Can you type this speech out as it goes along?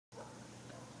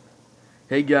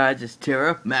Hey guys, it's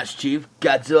Terra, Master Chief,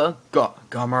 Godzilla,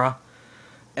 Gamera,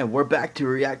 and we're back to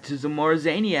react to some more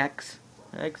Zaniacs.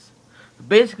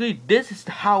 Basically, this is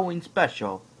the Halloween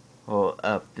special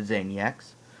of the Zaniacs.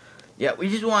 Yeah, we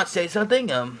just want to say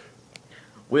something.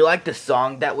 We like the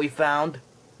song that we found,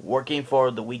 "Working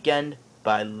for the Weekend"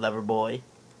 by Loverboy.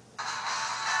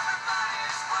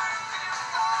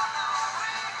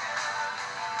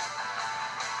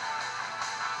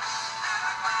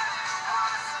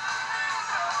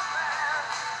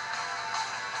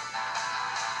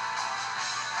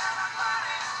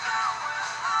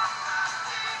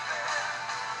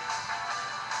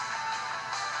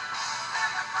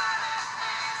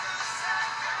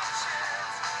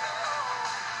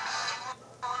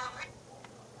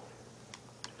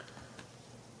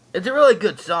 It's a really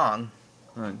good song.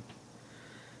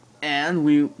 And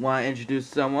we want to introduce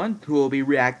someone who will be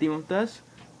reacting with us.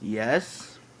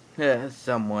 Yes,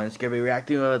 someone's going to be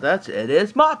reacting with us. It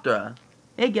is Mothra.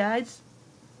 Hey guys.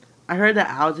 I heard that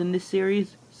I was in this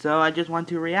series, so I just want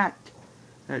to react.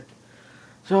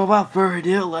 So without further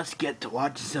ado, let's get to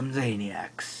watching some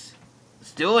Zaniacs.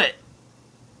 Let's do it.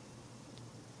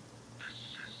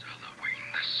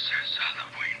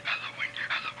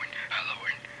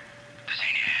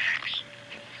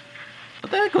 What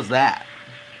the heck was that?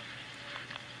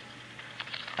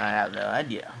 I have no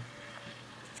idea.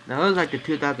 That was like the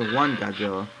 2001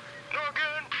 Godzilla.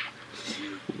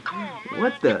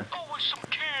 What the?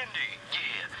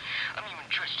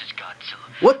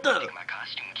 What the?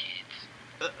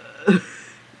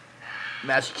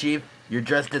 Master Chief, you're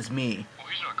dressed as me. Well,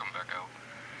 he's not coming back out.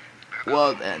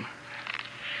 Well then.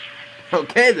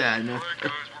 Okay then. Alright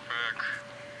guys, we're back.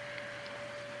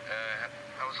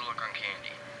 How's the look on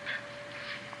Candy?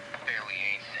 Barely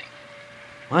anything.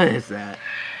 What is that?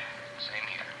 Same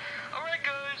here. Alright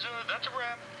guys, that's a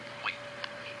wrap. Wait,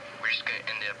 we're just gonna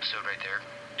end the episode right there?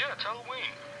 Yeah, it's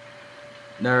Halloween.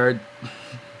 Nerd.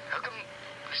 How come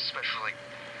this is special, like,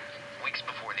 weeks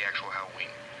before the actual Halloween?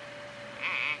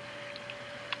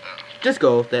 Just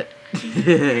go with it. You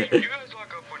guys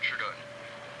lock up once you're done.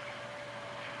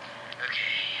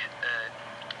 Okay,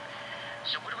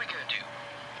 so what are we gonna do?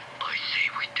 I say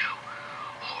we do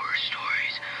horror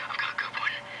stories. I've got a good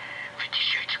one. 50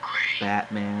 Shades of Grey.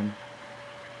 Batman.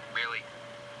 Really?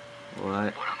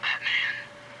 What? What on Batman?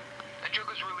 That joke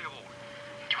is really old.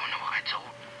 Do you wanna know what I told?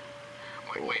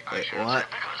 Wait, I should what? have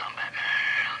said because I'm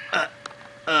Batman.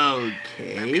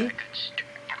 Okay.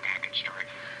 I've got a good story.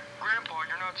 Grandpa,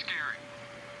 you're not scary.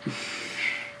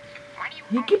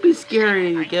 He could be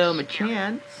scary if you give him a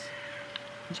chance.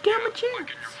 Just give him a Like in chance.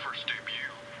 your first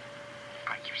debut.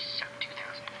 You suck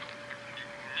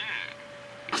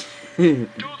 2000.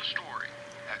 Tell the story.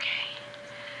 Okay.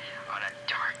 On a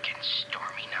dark and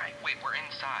stormy night. Wait, we're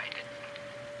inside.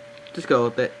 Just go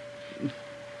with it.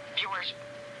 Viewers,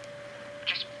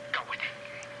 just go with it.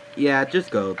 Yeah,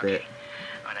 just go with it.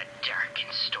 On a dark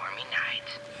and stormy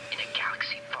night, in a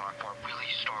galaxy far, far, really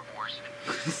Star Wars.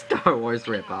 Star Wars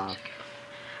ripoff.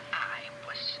 I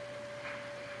was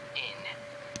in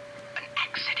an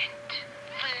accident.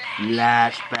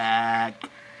 Flashback.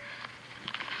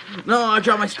 No, I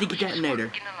dropped my sticky detonator.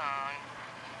 Walking along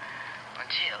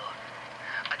until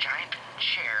a giant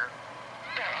chair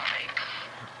fell on me.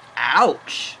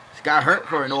 Ouch. This got hurt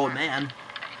for an old man.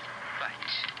 But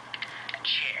the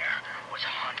chair was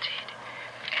haunted.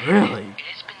 Really? It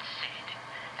has been said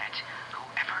that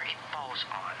whoever it falls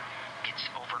on gets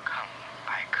overcome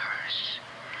by a curse.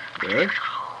 Really?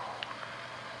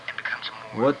 And becomes a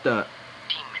more What the?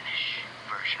 demonish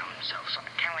version of himself. So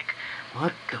kind of like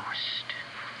What a the? ghost.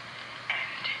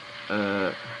 And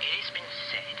it has been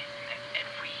said that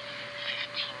every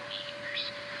 15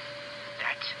 years,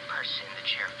 that person the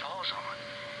chair falls on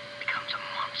becomes a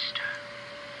monster.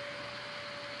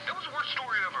 That was the worst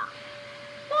story ever.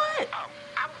 What?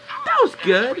 That was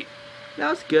good. That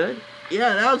was good.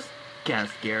 Yeah, that was kind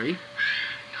of scary.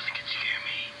 Nothing can scare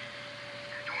me.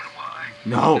 You wanna why?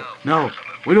 No.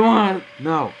 We don't want to.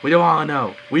 No, we don't want to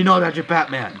know. We know that you're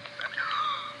Batman.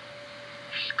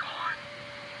 He's gone.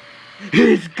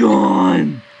 He's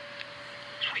gone.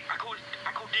 Sweet, I call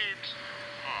dibs.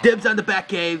 Dibs on the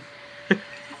Batcave.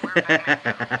 Where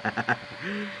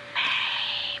Batman?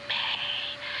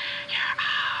 You're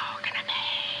all gonna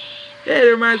pay. Yeah,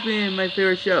 it reminds me of my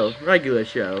favorite show, regular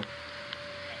show.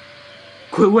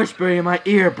 Quit whispering in my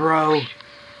ear, bro. Whoa,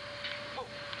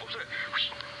 what was that?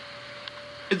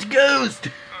 It's a ghost.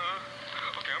 Okay,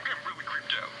 I'm getting really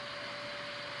creeped out.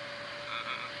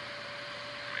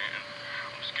 Man,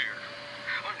 I'm scared.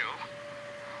 I know.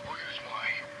 I'll use my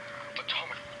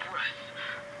atomic breath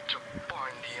to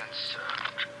find the answer.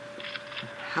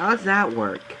 How does that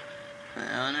work? I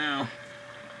don't know.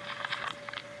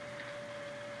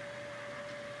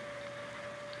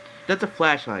 That's a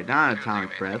flashlight, not an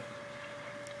atomic breath.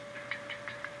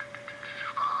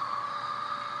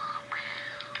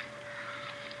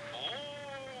 Oh,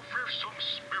 fearsome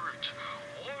spirit,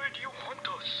 why do you haunt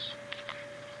us?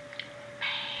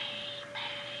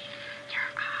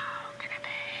 You're all gonna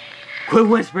pay. Quit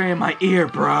whispering in my ear,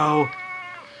 bro.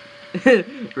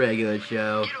 Regular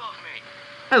show. Get off me.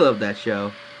 I love that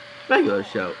show. Regular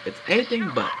show. It's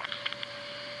anything but.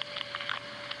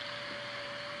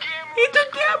 He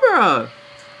took camera!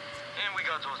 And we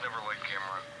got those never liked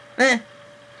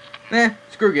camera.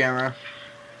 Screw camera.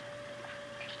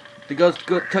 The ghost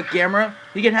took camera,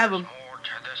 he can have him. More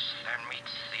to this than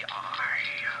meets the eye.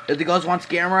 If the ghost wants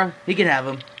camera, he can have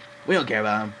him. We don't care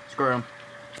about him. Screw him.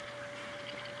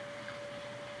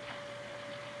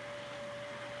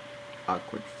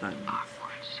 Awkward silence.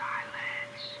 Awkward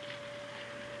silence.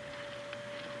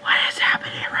 What is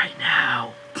happening right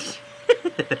now? I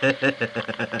don't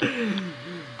even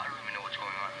know what's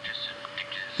going on.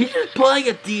 He's just playing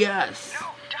a DS. No,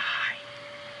 die.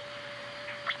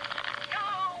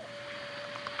 No.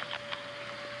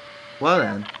 Well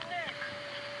then. Nick.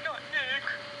 Not Nick.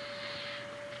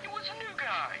 He was a new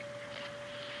guy.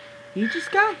 He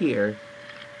just got here.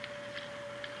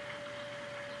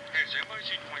 Hey, has anybody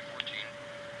seen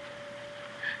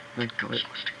 2014? Ghost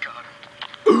must have got him.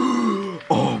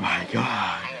 Oh my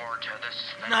god. More to this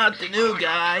than Not the meets new eye.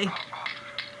 guy.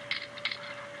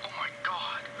 Oh my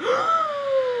god.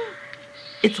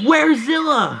 It's Where's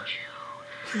Zilla?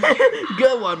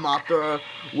 Good one, Mothra.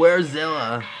 Where's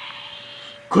Zilla?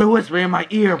 Quit whispering in my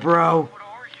ear, bro. What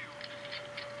are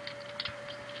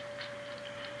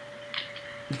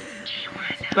you?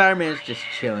 Spider-Man's just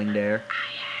chilling there.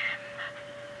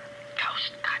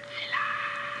 Ghost Godzilla.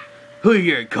 Who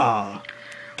you call? I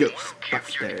don't care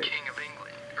if you're the Ghostbusters. King of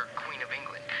England or Queen of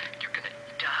England. You're gonna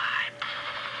die.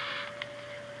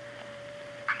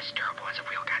 I'm as terrible as a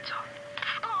real Godzilla.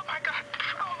 Oh my god.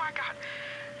 Oh my god.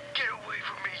 Get away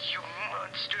from me, you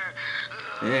monster.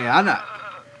 Yeah, I'm not.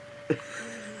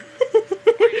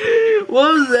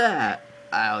 What was that?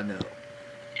 I don't know. I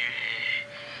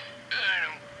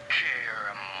don't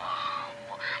care,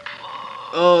 Mom.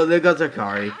 Oh, there goes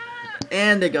Akari.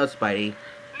 And there goes Spidey.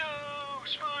 No,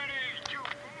 Spidey, you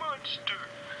monster.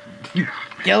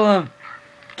 Kill him!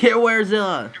 Kill Where's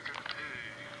Zilla! You're gonna pay.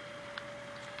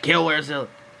 Kill Where's Zilla!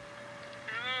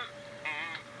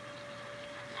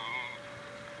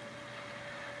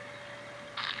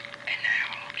 And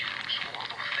now, the most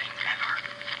horrible thing ever.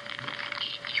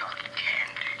 Eat your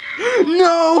candy.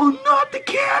 No! Not the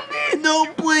candy! No,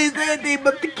 please, anything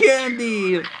but the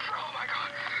candy! Oh my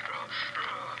god.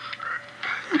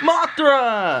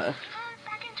 Mothra!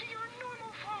 Back into your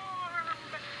normal form.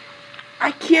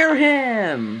 I cure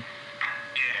him!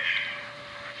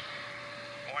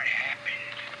 What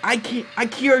happened? I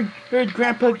cured her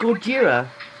Grandpa Gojira.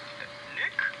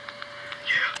 Nick?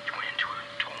 Yeah, you went into a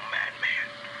total madman.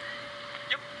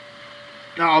 Yep.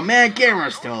 Oh man,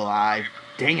 Gamera's still alive.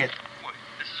 Dang it. What?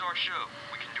 This is our show.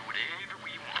 We can do whatever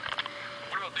we want.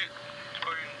 What about this?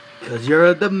 Cause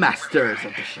you're the masters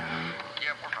of the show.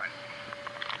 Yeah, we're fine.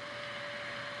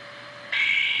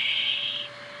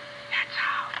 That's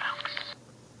how, folks.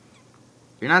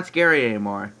 You're not scary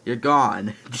anymore. You're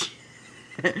gone.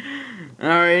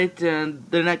 Alright, and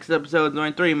the next episode is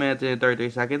only 3 minutes and 33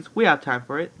 seconds. We have time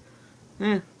for it.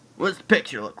 What's the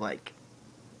picture look like?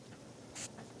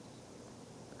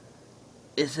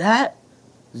 Is that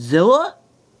Zilla?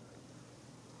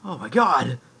 Oh my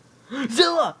god.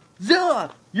 Zilla!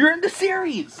 Zilla! You're in the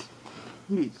series!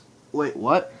 Jeez. Wait,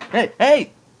 what?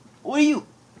 Hey! What are you?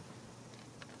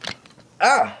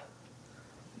 Ah!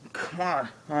 Come on.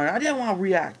 Alright, I didn't want to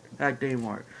react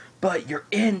anymore. But you're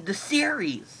in the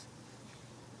series.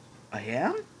 I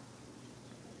am?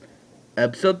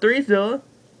 Episode 3, Zilla.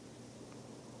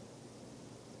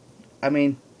 I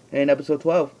mean, in episode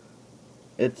 12.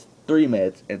 It's 3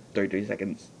 minutes and 33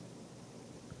 seconds.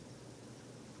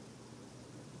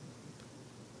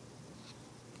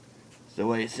 So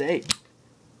what do you say?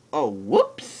 Oh,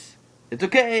 whoops! It's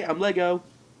okay, I'm Lego.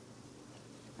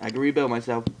 I can rebuild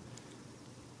myself.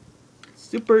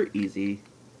 Super easy.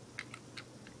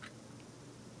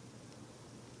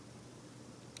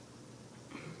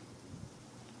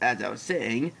 As I was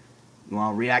saying, you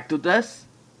want to react with us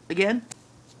again?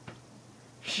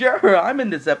 Sure, I'm in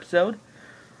this episode.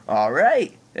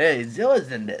 Alright, hey,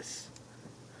 Zilla's in this.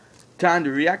 Time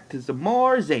to react to some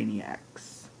more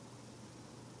Zaniacs.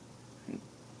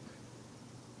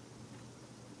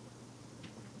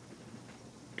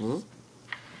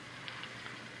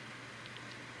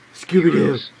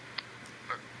 Scooby-Doo.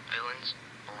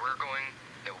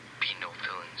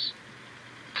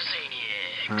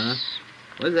 Huh?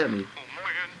 What does that mean? Oh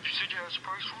man, you said you had a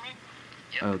surprise for me?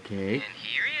 Yep. Okay. And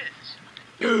here he is.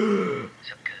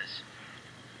 What's up, cuz?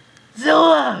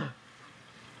 Zilla!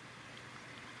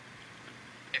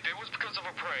 If it was because of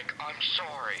a prank, I'm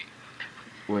sorry.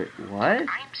 Wait, what?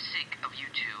 I'm sick of you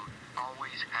two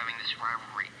always having this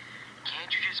rivalry.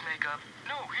 Can't you just make up?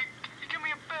 No, he gave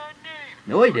me a bad name.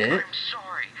 No, he didn't. I'm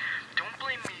sorry. Don't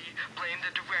blame me. Blame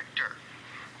the director.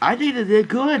 I think they did a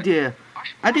good idea.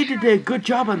 I think they did a good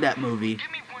job on that movie. Give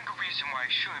me one good reason why I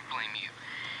shouldn't blame you.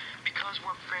 Because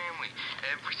we're family.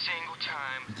 Every single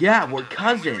time. Yeah, we're the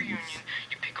family cousins. reunion,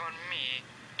 you pick on me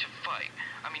to fight.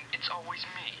 I mean, it's always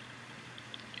me.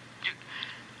 You're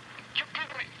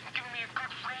giving me a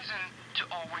good reason to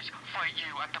always fight you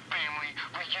at the family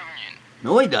reunion.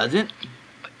 No, he doesn't.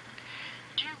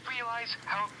 Do you realize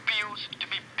how it feels to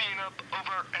be beaten up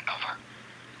over and over?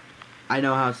 I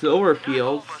know how Silver Not all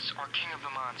feels. of us are king of the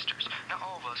monsters. Not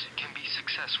all of us can be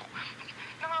successful.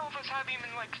 Not all of us have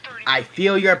even like 30 I movies.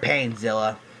 feel your pain,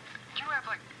 Zilla. You have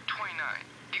like 29.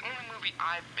 The only movie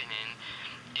I've been in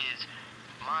is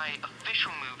my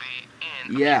official movie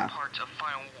and Yeah. a few parts of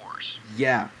Final Wars.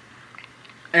 Yeah.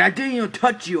 And I didn't even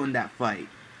touch you in that fight.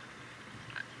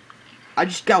 I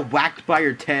just got whacked by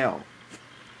your tail.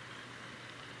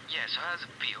 Yeah, so how does it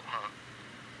feel, huh?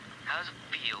 How does it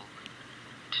feel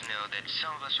to know that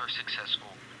some of us are successful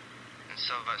and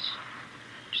some of us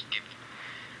just give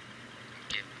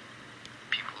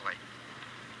people like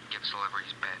give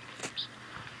celebrities bad names?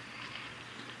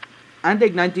 I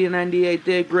think 1998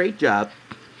 did a great job.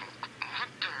 What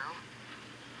the hell?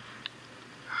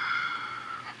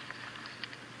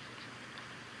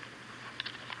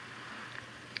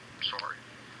 Sorry.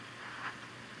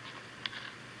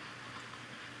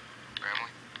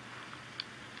 Family?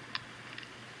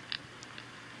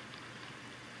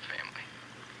 Family.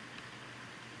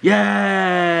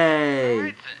 Yay!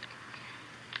 Alright then.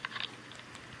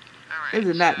 Alright,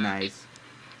 Isn't that so, nice?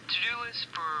 To-do list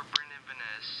for Brendan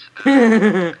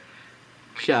Vanessa.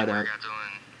 Shout out. Godzilla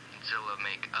and Zilla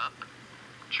make up.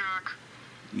 Check.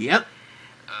 Yep.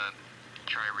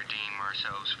 Try redeem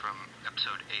ourselves from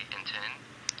episode 8 and 10.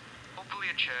 Hopefully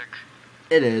a check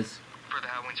It is. for the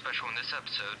Halloween special in this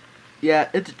episode. Yeah,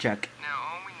 it's a check. Now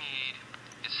all we need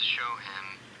is to show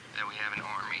him that we have an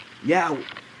army.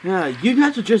 Yeah, you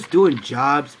guys are just doing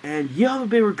jobs, and you haven't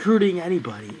been recruiting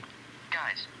anybody.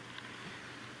 Guys,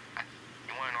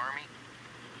 you want an army?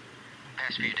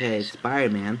 Past few Okay, days,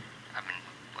 Spider-Man. I've been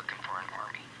looking for an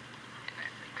army, and I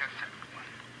think I found one.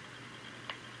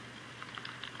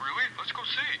 Really? Let's go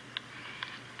see.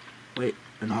 Wait,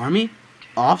 an army?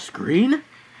 Off screen?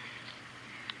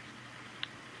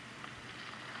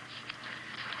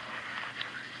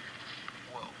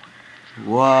 Whoa.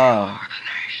 Whoa. The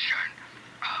nation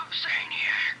of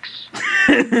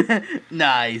Zaniacs.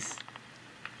 Nice.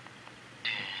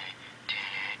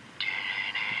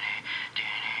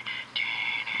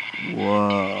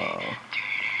 Whoa.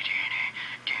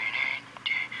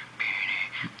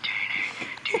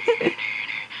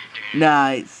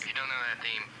 Nice. If you don't know that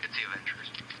theme, it's the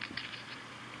Avengers.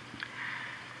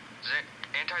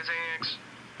 Anti-Zaniacs,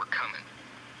 we're coming.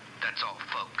 That's all,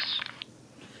 folks.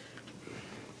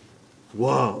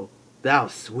 Whoa. That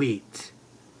was sweet.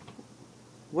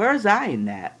 Where's I in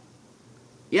that?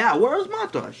 Yeah, where's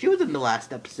Mothra? She was in the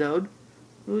last episode.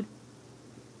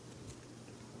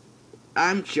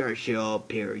 I'm sure she'll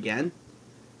appear again.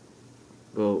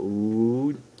 But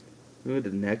ooh, the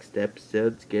next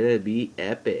episode's gonna be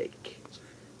epic.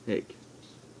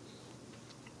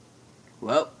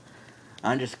 Well,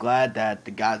 I'm just glad that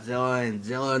the Godzilla and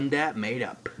Zilla and that made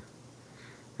up.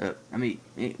 I mean,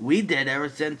 we did ever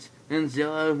since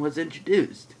Zilla was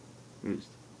introduced.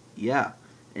 Yeah,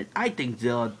 and I think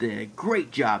Zilla did a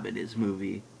great job in his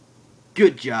movie.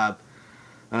 Good job,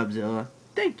 Zilla.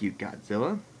 Thank you,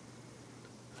 Godzilla.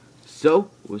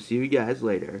 So, we'll see you guys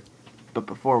later. But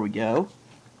before we go,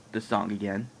 the song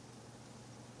again.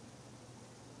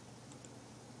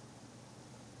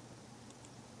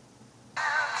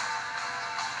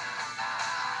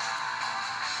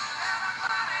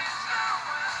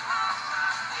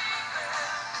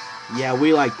 Yeah,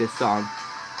 we like this song.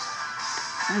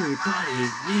 Everybody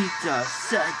needs a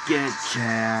second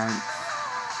chance.